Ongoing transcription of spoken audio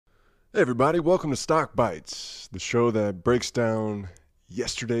Hey everybody, welcome to Stock Bites, the show that breaks down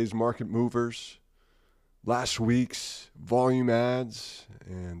yesterday's market movers, last week's volume ads,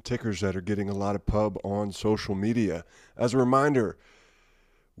 and tickers that are getting a lot of pub on social media. As a reminder,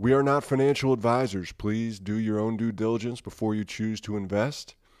 we are not financial advisors. Please do your own due diligence before you choose to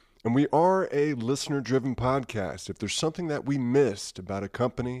invest. And we are a listener-driven podcast. If there's something that we missed about a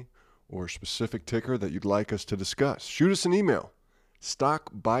company or a specific ticker that you'd like us to discuss, shoot us an email.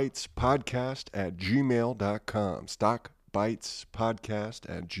 stockbitespodcast@gmail.com.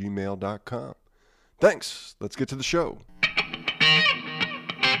 stockbitespodcast@gmail.com. Thanks. Let's get to the show.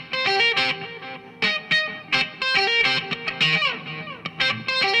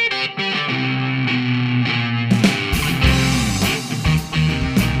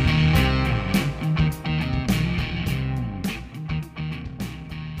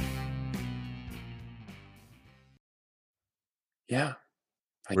 Yeah,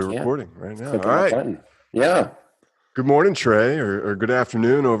 We're recording right now. Click All on the right. button. Yeah, Good morning, Trey, or good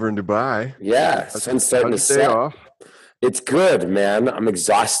afternoon over in Dubai. yeah. Sun's starting to How's your day set. off? It's good, man. I'm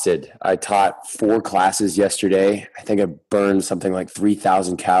exhausted. I taught 4 classes yesterday. I think I burned something like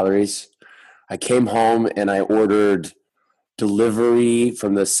 3,000 calories. I came home and I ordered delivery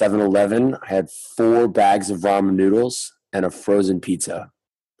from the 7-Eleven. I had 4 bags of ramen noodles and a frozen pizza.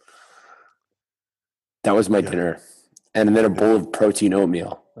 That was my dinner. And then a bowl of protein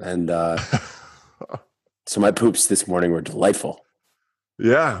oatmeal. And so my poops this morning were delightful.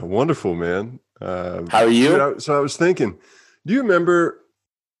 Yeah, wonderful, man. How are you? Dude, so I was thinking, do you remember?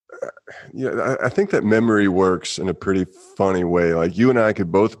 I think that memory works in a pretty funny way. Like you and I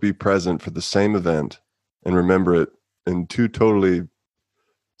could both be present for the same event and remember it in 2 totally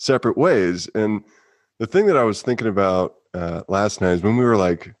separate ways. And the thing that I was thinking about last night is when we were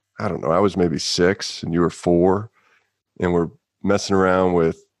like, I don't know, I was maybe 6 and you were 4, and we're messing around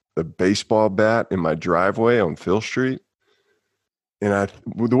with a baseball bat in my driveway on Phil Street. And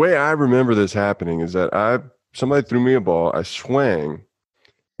the way I remember this happening is that somebody threw me a ball, I swang,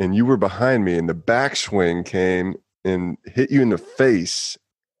 and you were behind me, and the backswing came and hit you in the face,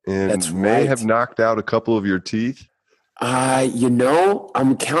 and That's may right. have knocked out a couple of your teeth.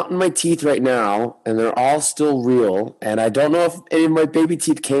 I'm counting my teeth right now, and they're all still real. And I don't know if any of my baby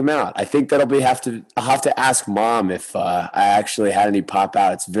teeth came out. I think I'll have to ask mom if I actually had any pop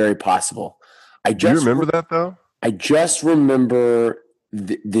out. It's very possible. Do you remember that though? I just remember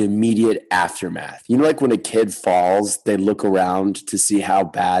the immediate aftermath. You know, like when a kid falls, they look around to see how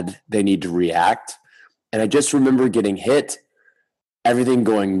bad they need to react. And I just remember getting hit, everything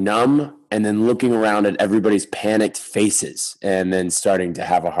going numb, and then looking around at everybody's panicked faces and then starting to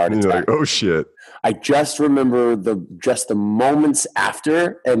have a heart attack. Like, oh shit. I just remember the moments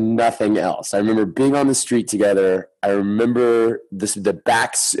after and nothing else. I remember being on the street together. I remember it was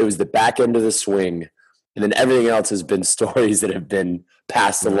the back end of the swing. And then everything else has been stories that have been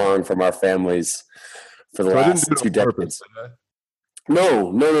passed along from our families for the last 2 decades.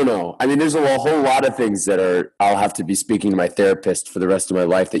 No. I mean, there's a whole lot of things that I'll have to be speaking to my therapist for the rest of my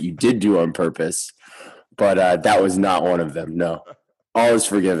life that you did do on purpose. But that was not one of them. No. All is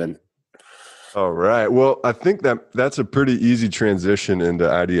forgiven. All right. Well, I think that's a pretty easy transition into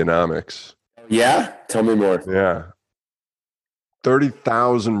Ideanomics. Yeah? Tell me more. Yeah.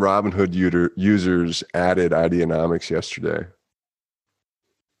 30,000 Robinhood users added Ideanomics yesterday.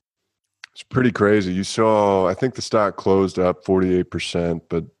 It's pretty crazy. You saw, I think the stock closed up 48%,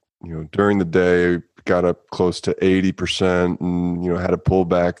 but during the day got up close to 80% and had a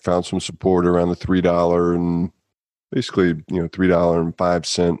pullback, found some support around the $3 and basically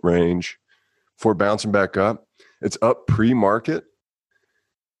 $3.05 range before bouncing back up. It's up pre-market.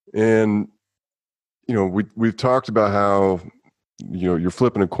 And we've talked about how you're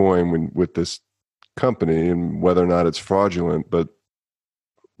flipping a coin with this company and whether or not it's fraudulent, but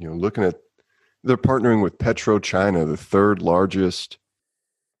looking at, they're partnering with PetroChina, the 3rd largest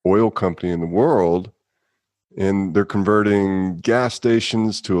oil company in the world, and they're converting gas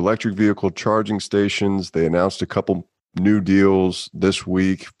stations to electric vehicle charging stations. They announced a couple new deals this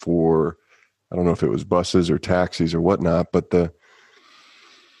week for, I don't know if it was buses or taxis or whatnot, but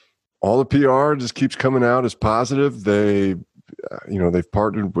all the PR just keeps coming out as positive. They've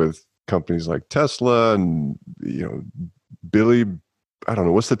partnered with companies like Tesla and, Billy, I don't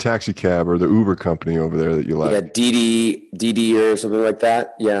know, what's the taxi cab or the Uber company over there that you like? Yeah, DD or something like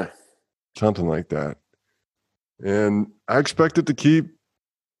that. Yeah. Something like that. And I expect it to keep,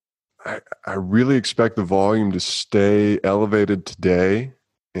 I really expect the volume to stay elevated today.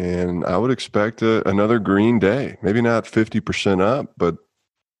 And I would expect another green day, maybe not 50% up, but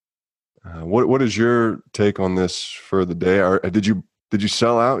what is your take on this for the day? Did you Did you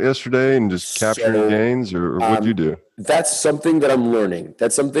sell out yesterday and just capture your gains, or what'd you do? That's something that I'm learning.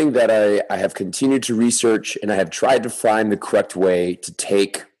 That's something that I have continued to research, and I have tried to find the correct way to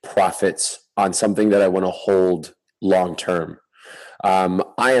take profits on something that I want to hold long term.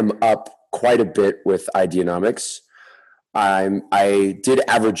 I am up quite a bit with Ideanomics. I did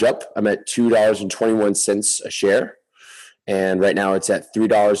average up. I'm at $2.21 a share. And right now it's at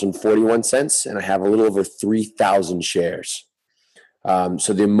 $3.41, and I have a little over 3,000 shares.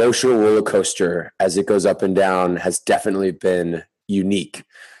 So the emotional roller coaster as it goes up and down has definitely been unique.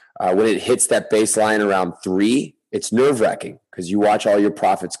 When it hits that baseline around 3, it's nerve wracking because you watch all your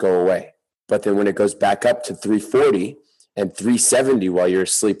profits go away. But then when it goes back up to 340 and 370 while you're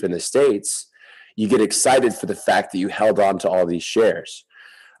asleep in the States, you get excited for the fact that you held on to all these shares.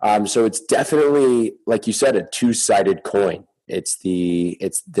 So it's definitely, like you said, a two-sided coin.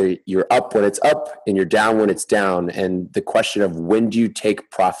 You're up when it's up and you're down when it's down. And the question of when do you take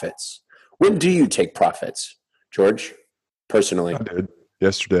profits? When do you take profits, George, personally? I did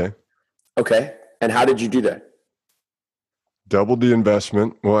yesterday. Okay. And how did you do that? Doubled the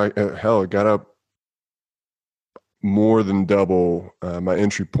investment. Well, it got up more than double my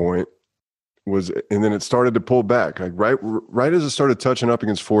entry point. And then it started to pull back. Like right as it started touching up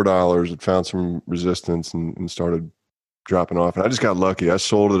against $4, it found some resistance and started dropping off. And I just got lucky. I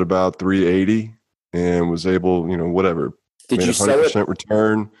sold at about 380 and was able, whatever. Did you sell it? 100%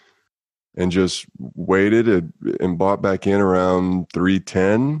 return and just waited and bought back in around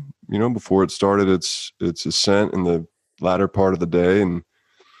 310, before it started its ascent in the latter part of the day. And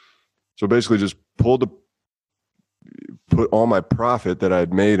so basically just put all my profit that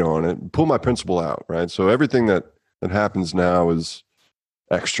I'd made on it, pull my principal out, right? So everything that happens now is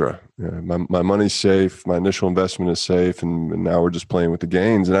extra. My money's safe, my initial investment is safe, and now we're just playing with the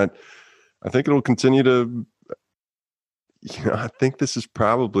gains. And I think it'll continue to, I think this is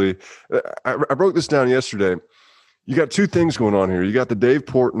probably, I broke this down yesterday. You got two things going on here. You got the Dave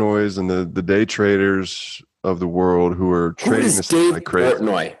Portnoys and the day traders of the world who are trading this Dave like crazy.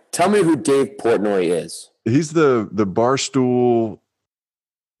 Portnoy? Tell me who Dave Portnoy is. He's the Barstool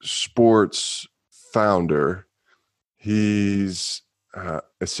Sports founder. He's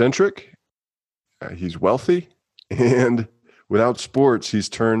eccentric. He's wealthy, and without sports, he's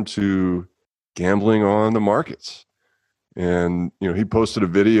turned to gambling on the markets. And he posted a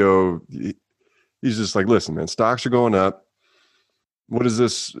video. He's just like, "Listen, man, stocks are going up. What is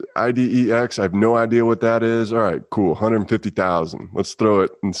this IDEX? I have no idea what that is. All right, cool, 150,000. Let's throw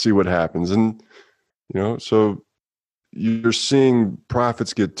it and see what happens." And so you're seeing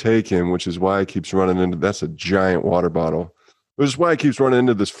profits get taken, which is why it keeps running into, that's a giant water bottle, which is why it keeps running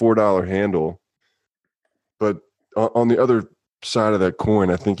into this $4 handle. But on the other side of that coin,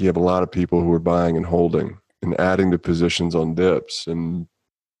 I think you have a lot of people who are buying and holding and adding to positions on dips, and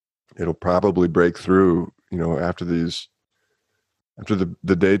it'll probably break through, after the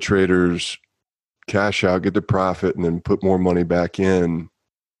day traders cash out, get the profit, and then put more money back in.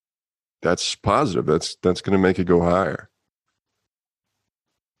 That's positive. That's going to make it go higher.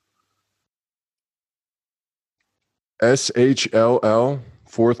 SHLL,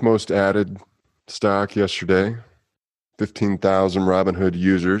 fourth most added stock yesterday. 15,000 Robinhood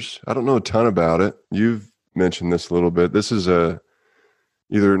users. I don't know a ton about it. You've mentioned this a little bit. This is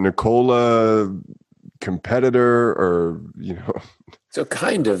either Nikola competitor or, So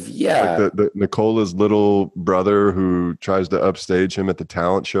kind of, yeah. Like the Nikola's little brother who tries to upstage him at the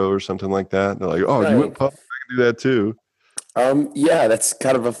talent show or something like that. They're like, "Oh, right. You went public, I can do that too." Yeah, that's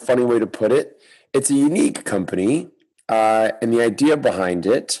kind of a funny way to put it. It's a unique company, and the idea behind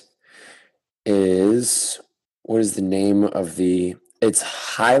it is, what is the name of it's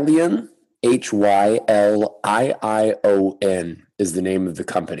Hyliion, Hyliion is the name of the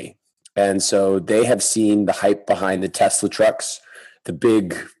company. And so they have seen the hype behind the Tesla trucks, the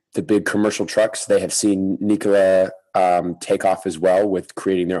big commercial trucks. They have seen Nikola take off as well with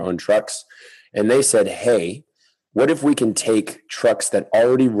creating their own trucks. And they said, hey, what if we can take trucks that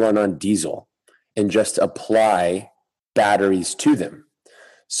already run on diesel and just apply batteries to them?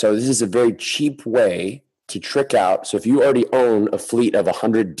 So this is a very cheap way to trick out. So if you already own a fleet of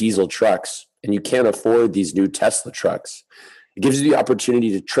 100 diesel trucks and you can't afford these new Tesla trucks, it gives you the opportunity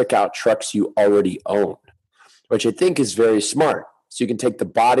to trick out trucks you already own, which I think is very smart. So you can take the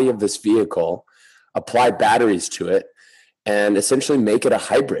body of this vehicle, apply batteries to it, and essentially make it a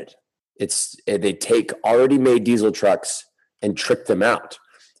hybrid. They take already made diesel trucks and trick them out.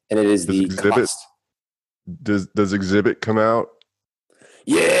 And it is the cost. Does Exhibit come out?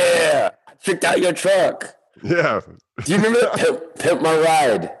 Yeah, I tricked out your truck. Yeah. Do you remember Pimp My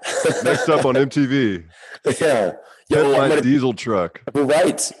Ride? Next up on MTV. Yeah. Pimp My Diesel Truck.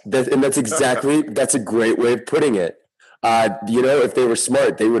 Right. And that's a great way of putting it. If they were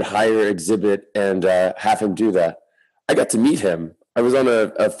smart, they would hire Exhibit and have him do that. I got to meet him. I was on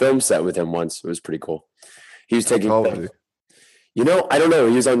a film set with him once. It was pretty cool. He was taking, How old I don't know.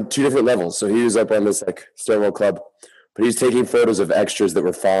 He was on 2 different levels. So he was up on this like stairwell club, but he was taking photos of extras that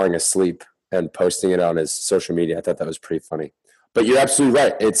were falling asleep and posting it on his social media. I thought that was pretty funny. But you're absolutely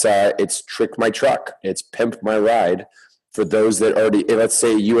right. It's Trick My Truck. It's Pimp My Ride. For those that already, let's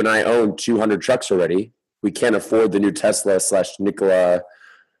say you and I own 200 trucks already, we can't afford the new Tesla / Nikola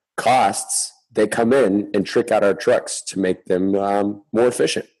costs. They come in and trick out our trucks to make them more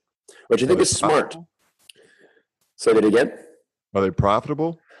efficient, which I think is smart. Say that again. Are they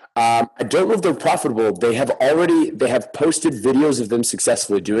profitable? I don't know if they're profitable. They have posted videos of them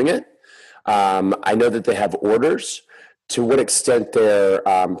successfully doing it. I know that they have orders. To what extent their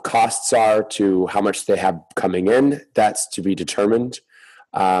costs are to how much they have coming in, that's to be determined.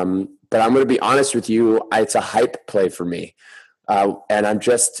 But I'm going to be honest with you, it's a hype play for me. And I'm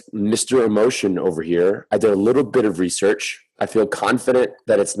just Mr. Emotion over here. I did a little bit of research. I feel confident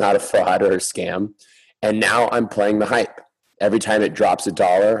that it's not a fraud or a scam. And now I'm playing the hype. Every time it drops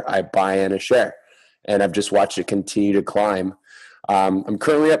 $1, I buy in a share. And I've just watched it continue to climb. I'm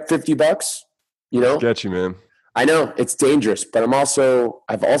currently up $50. Sketchy, man. I know it's dangerous, but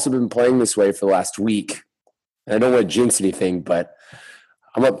I've also been playing this way for the last week. And I don't want to jinx anything, but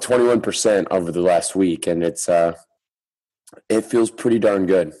I'm up 21% over the last week, and it feels pretty darn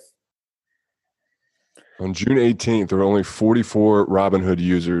good. On June 18th, there were only 44 Robinhood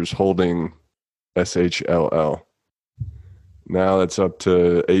users holding SHLL. Now that's up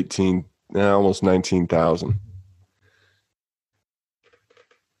to almost 19,000.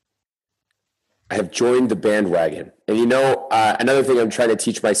 I have joined the bandwagon. And another thing I'm trying to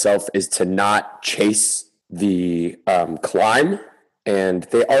teach myself is to not chase the climb. And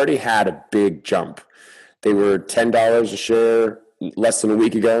they already had a big jump. They were $10 a share less than a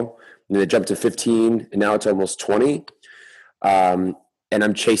week ago. And they jumped to 15, and now it's almost 20. And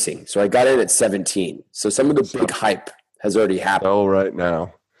I'm chasing. So I got in at 17. So some of the big hype has already happened. Oh, right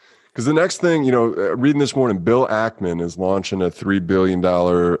now. Because the next thing, reading this morning, Bill Ackman is launching a $3 billion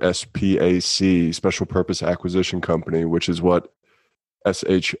SPAC, Special Purpose Acquisition Company, which is what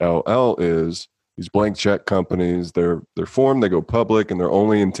SHLL is. These blank check companies, they're formed, they go public, and their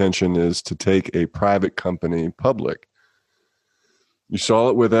only intention is to take a private company public. You saw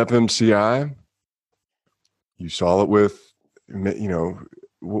it with FMCI. You saw it with,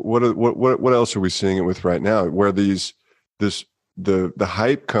 what else are we seeing it with right now? Where the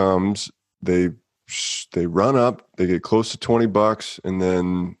hype comes, they run up, they get close to $20, and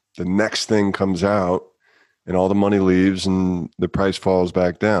then the next thing comes out, and all the money leaves, and the price falls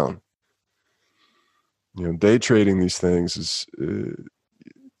back down. Day trading these things is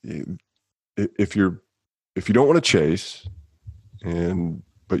if you don't want to chase,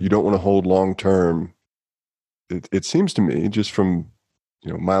 but you don't want to hold long term. It seems to me, just from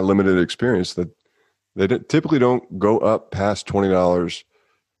my limited experience, that they typically don't go up past $20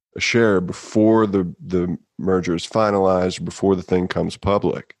 a share before the merger is finalized, before the thing comes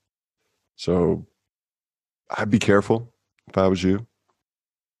public. So I'd be careful if I was you.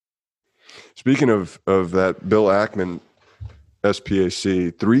 Speaking of that Bill Ackman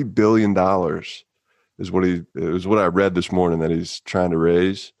SPAC, $3 billion is what I read this morning that he's trying to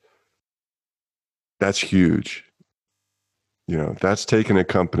raise. That's huge. That's taking a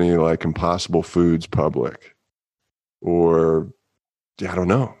company like Impossible Foods public, or I don't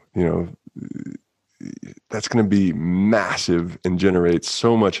know, that's going to be massive and generate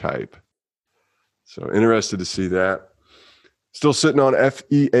so much hype. So interested to see that. Still sitting on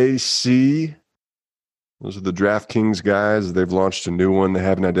FEAC. Those are the DraftKings guys. They've launched a new one. They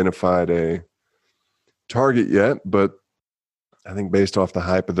haven't identified a target yet, but I think based off the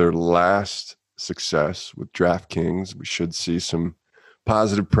hype of their last success with DraftKings, we should see some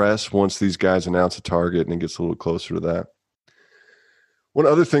positive press once these guys announce a target and it gets a little closer to that. One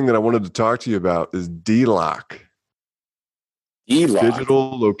other thing that I wanted to talk to you about is DLock.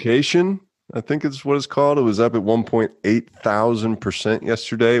 Digital location, I think it's what it's called. It was up at 1,800%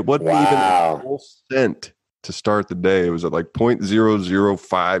 yesterday. It wasn't even a full cent to start the day. It was at like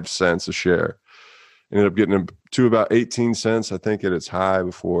 0.005 cents a share. Ended up getting to about 18 cents, I think, at its high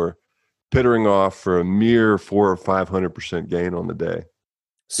before pittering off for a mere 400 or 500% gain on the day.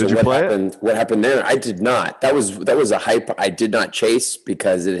 So did you play it? What happened there? I did not. That was a hype I did not chase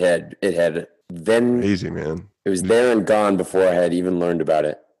because it had then easy, man. It was there and gone before I had even learned about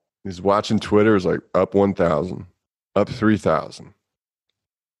it. He's watching Twitter. Is like up 1,000, up 3,000,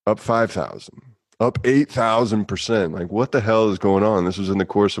 up 5,000, up 8,000%. Like, what the hell is going on? This was in the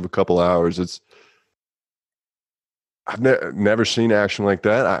course of a couple hours. I've never seen action like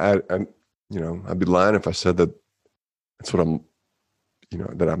that. I'd be lying if I said that that's what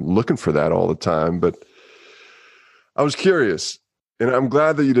that I'm looking for that all the time. But I was curious, and I'm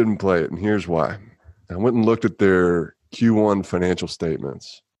glad that you didn't play it. And here's why. I went and looked at their Q1 financial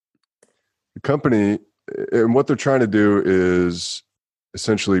statements. The company, and what they're trying to do is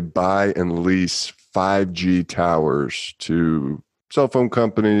essentially buy and lease 5G towers to cell phone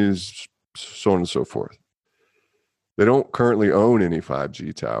companies, so on and so forth. They don't currently own any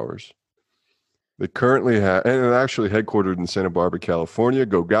 5G towers. They currently have, and they're actually headquartered in Santa Barbara, California.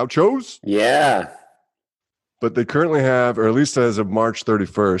 Go Gauchos! Yeah. But they currently have, or at least as of March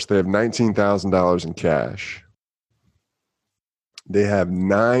 31st, they have $19,000 in cash. They have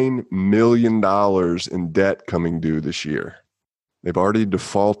 $9 million in debt coming due this year. They've already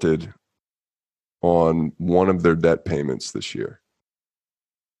defaulted on one of their debt payments this year.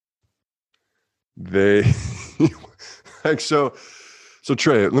 They so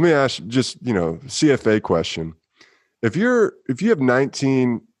Trey, let me ask just, CFA question. If you have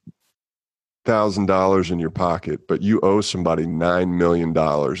 $19,000 in your pocket, but you owe somebody $9 million,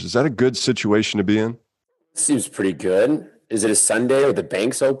 is that a good situation to be in? Seems pretty good. Is it a Sunday or the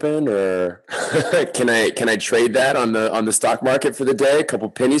bank's open, or can I trade that on the stock market for the day? A couple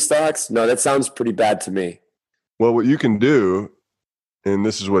penny stocks? No, that sounds pretty bad to me. Well, what you can do, and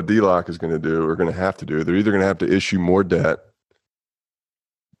this is what D-Lock is going to do, or going to have to do, they're either going to have to issue more debt,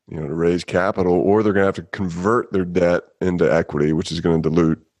 to raise capital, or they're going to have to convert their debt into equity, which is going to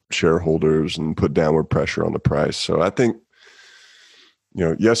dilute shareholders and put downward pressure on the price. So I think,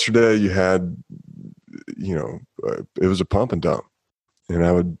 yesterday you had, it was a pump and dump. And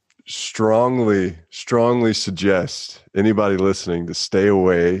I would strongly suggest anybody listening to stay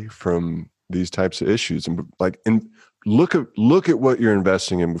away from these types of issues and look at what you're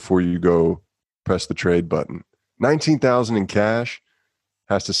investing in before you go press the trade button. 19,000 in cash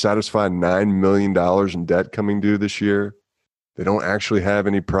has to satisfy $9 million in debt coming due this year. They don't actually have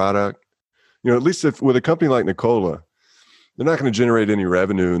any product. At least with a company like Nikola, they're not going to generate any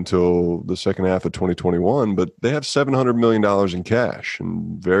revenue until the second half of 2021, but they have $700 million in cash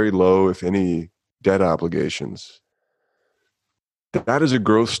and very low, if any, debt obligations. That is a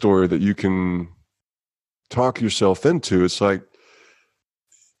growth story that you can talk yourself into. It's like,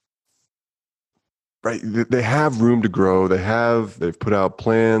 right, they have room to grow. They've put out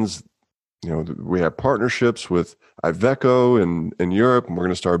plans. We have partnerships with Iveco in Europe, and we're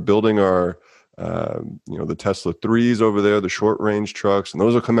going to start building our the Tesla 3s over there, the short range trucks, and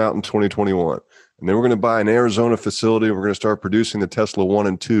those will come out in 2021. And then we're going to buy an Arizona facility, and we're going to start producing the Tesla 1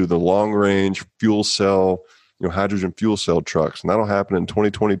 and 2, the long range fuel cell, hydrogen fuel cell trucks. And that'll happen in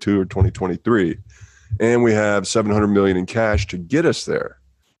 2022 or 2023. And we have $700 million in cash to get us there.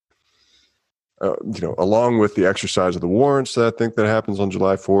 Along with the exercise of the warrants that I think that happens on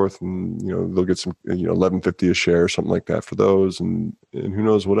July 4th, and they'll get some $11.50 a share or something like that for those, and who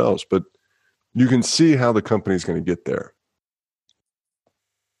knows what else. But you can see how the company's going to get there.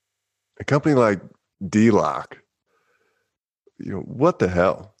 A company like D-Lock, what the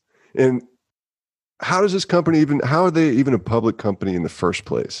hell? And how does this company how are they even a public company in the first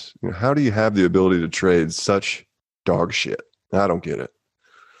place? How do you have the ability to trade such dog shit? I don't get it.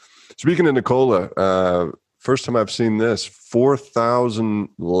 Speaking of Nikola, first time I've seen this, 4,000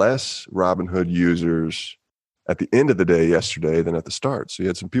 less Robinhood users at the end of the day yesterday than at the start. So you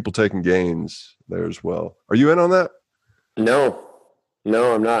had some people taking gains there as well. Are you in on that? No,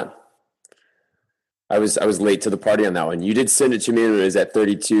 I'm not. I was late to the party on that one. You did send it to me. It was at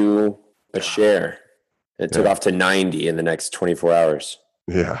 32 a share. It took off to 90 in the next 24 hours.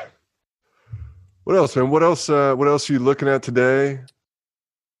 Yeah. What else, man? What else are you looking at today?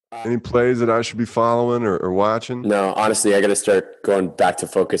 Any plays that I should be following or watching? No, honestly, I got to start going back to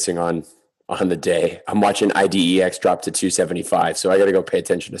focusing on the day. I'm watching IDEX drop to 275, so I got to go pay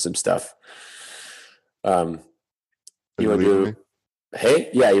attention to some stuff. You want to do? Hey,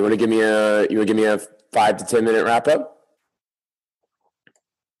 yeah, you want to give me a 5 to 10 minute wrap up?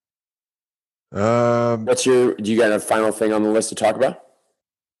 Do you got a final thing on the list to talk about?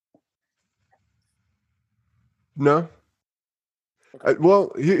 No.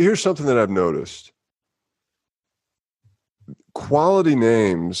 Well, here's something that I've noticed. Quality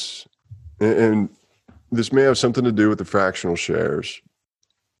names, and this may have something to do with the fractional shares,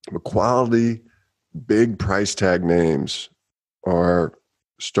 but quality, big price tag names are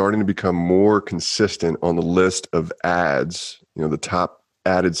starting to become more consistent on the list of ads, the top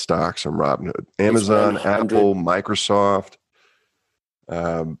added stocks on Robinhood. Amazon, 100. Apple, Microsoft.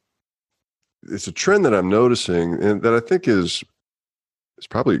 It's a trend that I'm noticing and that I think is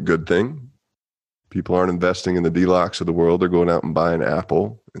probably a good thing. People aren't investing in the D-Locks of the world. They're going out and buying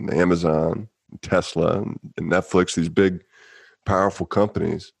Apple and Amazon, and Tesla, and Netflix, these big, powerful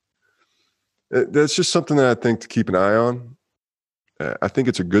companies. That's just something that I think to keep an eye on. I think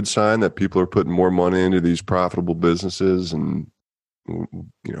it's a good sign that people are putting more money into these profitable businesses, and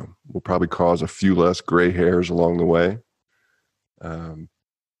will probably cause a few less gray hairs along the way.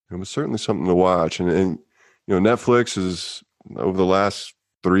 It was certainly something to watch. And Netflix is, over the last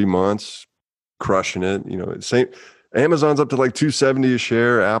 3 months, crushing it. Amazon's up to like $270 a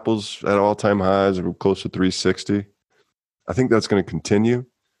share. Apple's at all-time highs of close to $360. I think that's going to continue.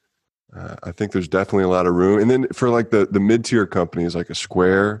 I think there's definitely a lot of room. And then for like the mid-tier companies, like a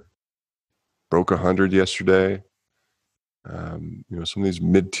Square broke 100 yesterday. Some of these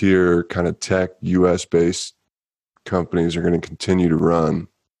mid-tier kind of tech US-based companies are going to continue to run.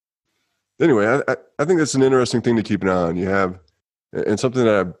 Anyway, I think that's an interesting thing to keep an eye on. You have, and something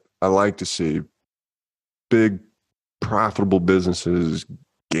that I like to see, big profitable businesses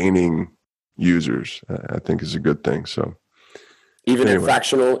gaining users, I think is a good thing. So even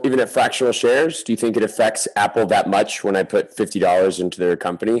at fractional shares, do you think it affects Apple that much when I put $50 into their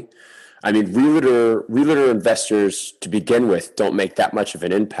company? I mean, realtor investors to begin with don't make that much of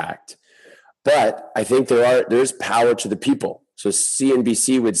an impact, but I think there's power to the people. So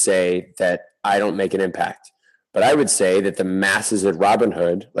CNBC would say that I don't make an impact, but I would say that the masses at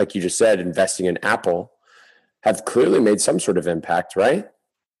Robinhood, like you just said, investing in Apple, have clearly made some sort of impact, right?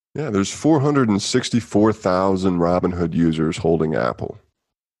 Yeah, there's 464,000 Robinhood users holding Apple.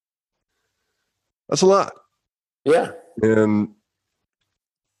 That's a lot. Yeah. And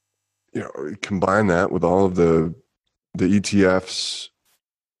combine that with all of the ETFs,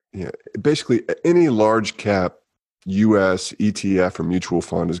 basically any large cap US ETF or mutual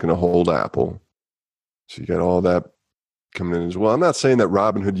fund is going to hold Apple. So you got all that coming in as well. I'm not saying that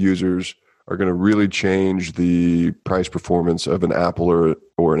Robinhood users are going to really change the price performance of an Apple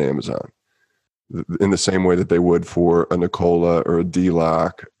or an Amazon in the same way that they would for a Nikola or a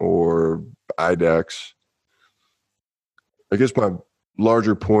D-Lock or IDEX. I guess my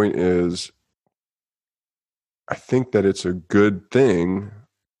larger point is I think that it's a good thing.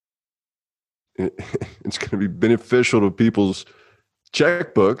 It's going to be beneficial to people's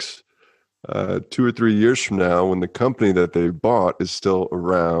checkbooks 2 or 3 years from now when the company that they bought is still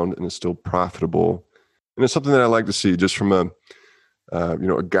around and is still profitable. And it's something that I like to see just from a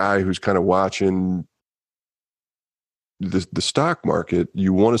guy who's kind of watching the stock market.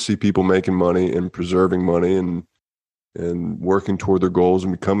 You want to see people making money and preserving money and working toward their goals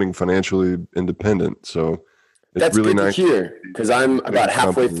and becoming financially independent. So that's really good nice to hear, because I'm about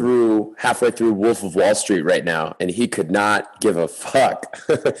halfway through Wolf of Wall Street right now, and he could not give a fuck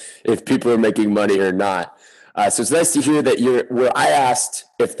if people are making money or not. So it's nice to hear that where I asked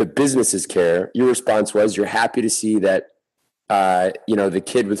if the businesses care, your response was you're happy to see that the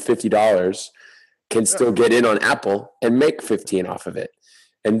kid with $50 can still get in on Apple and make 15 off of it.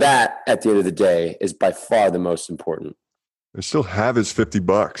 And that, at the end of the day, is by far the most important. I still have his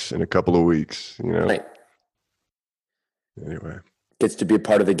 $50 in a couple of weeks, Right. Anyway. Gets to be a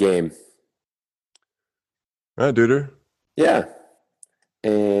part of the game. All right, Duder. Yeah.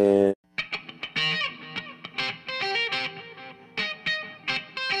 And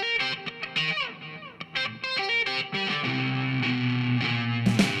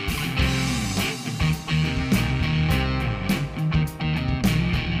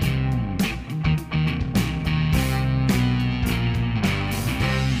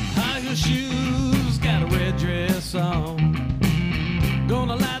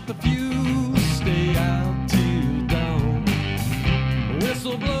gonna light the fuse, stay out till dawn.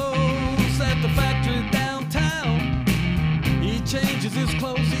 Whistle blow.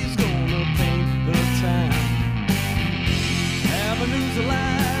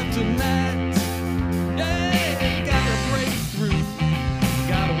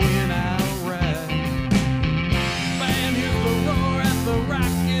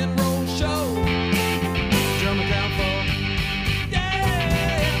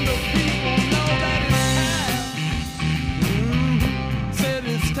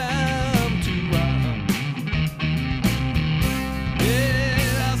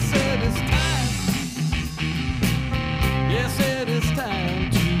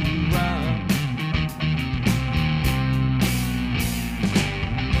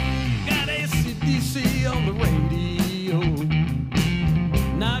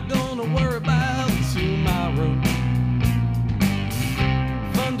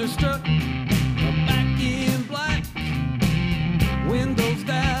 struck back in black. Windows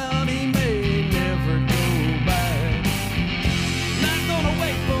down, he may never go back. Not gonna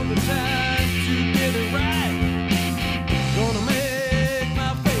wait for the time to get it right. Gonna make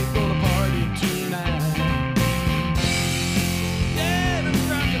my faith, gonna party tonight. Yeah, them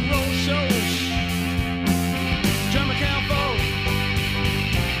rock and roll shows, drummer count folk.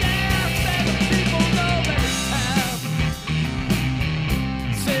 Yeah, I said the people know that it's time.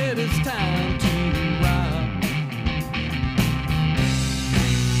 Said it's time to rock.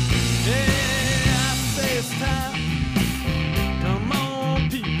 Yeah, I say it's time. Come on,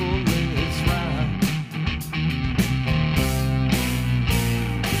 people, let's ride.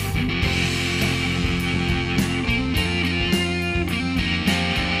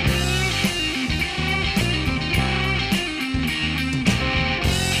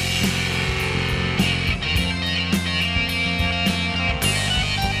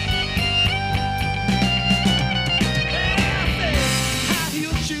 High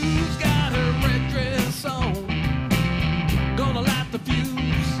heel shoes, got her red dress on. Gonna light the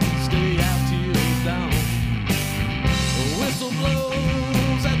fuse, stay out till dawn. The whistle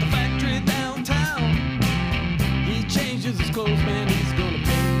blows at the factory downtown. He changes his clothes, man, he's gonna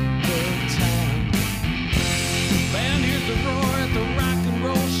paint the town. Band hears the roar at the rock and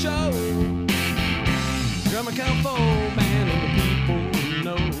roll show. Drummer count four, man, and the people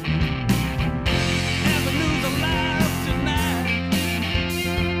know. Avenues alive tonight.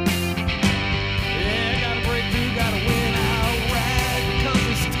 Yeah, gotta break through, gotta win outright because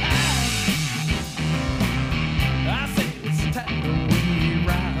it's time. I say it's time we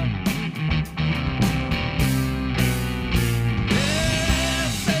ride. Yeah, I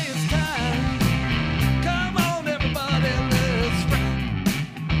say it's time. Come on, everybody, let's ride.